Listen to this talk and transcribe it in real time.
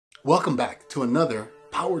Welcome back to another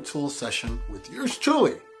PowerTool session with yours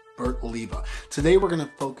truly, Bert Oliva. Today we're going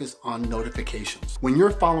to focus on notifications. When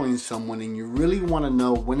you're following someone and you really want to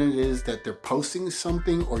know when it is that they're posting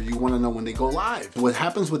something, or you want to know when they go live. What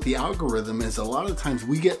happens with the algorithm is a lot of times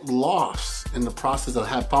we get lost in the process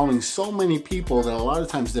of following so many people that a lot of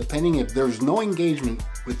times, depending if there's no engagement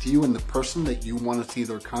with you and the person that you want to see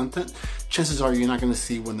their content, chances are you're not going to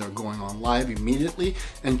see when they're going on live immediately,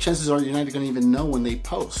 and chances are you're not going to even know when they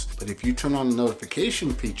post. But if you turn on the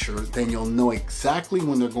notification feature, then you'll know exactly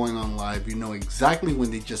when they're going on live. You know exactly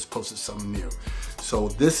when they just posted something new. So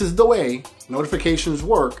this is the way notifications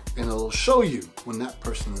work, and it'll show you when that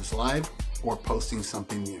person is live or posting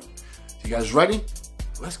something new. You guys ready?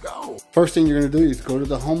 Let's go. First thing you're going to do is go to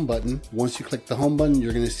the home button. Once you click the home button,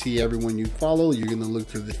 you're going to see everyone you follow. You're going to look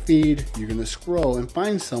through the feed. You're going to scroll and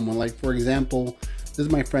find someone. Like, for example, this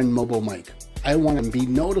is my friend Mobile Mike. I want to be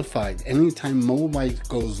notified anytime Mobile Mike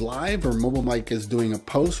goes live or Mobile Mike is doing a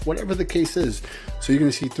post, whatever the case is. So you're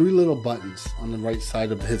going to see three little buttons on the right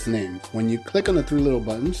side of his name. When you click on the three little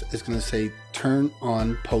buttons, it's going to say turn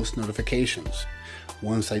on post notifications.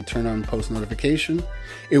 Once I turn on post notification,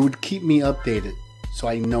 it would keep me updated, so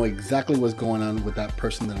I know exactly what's going on with that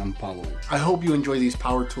person that I'm following. I hope you enjoy these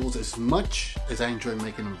power tools as much as I enjoy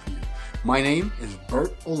making them for you. My name is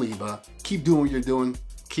Bert Oliva. Keep doing what you're doing.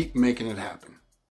 Keep making it happen.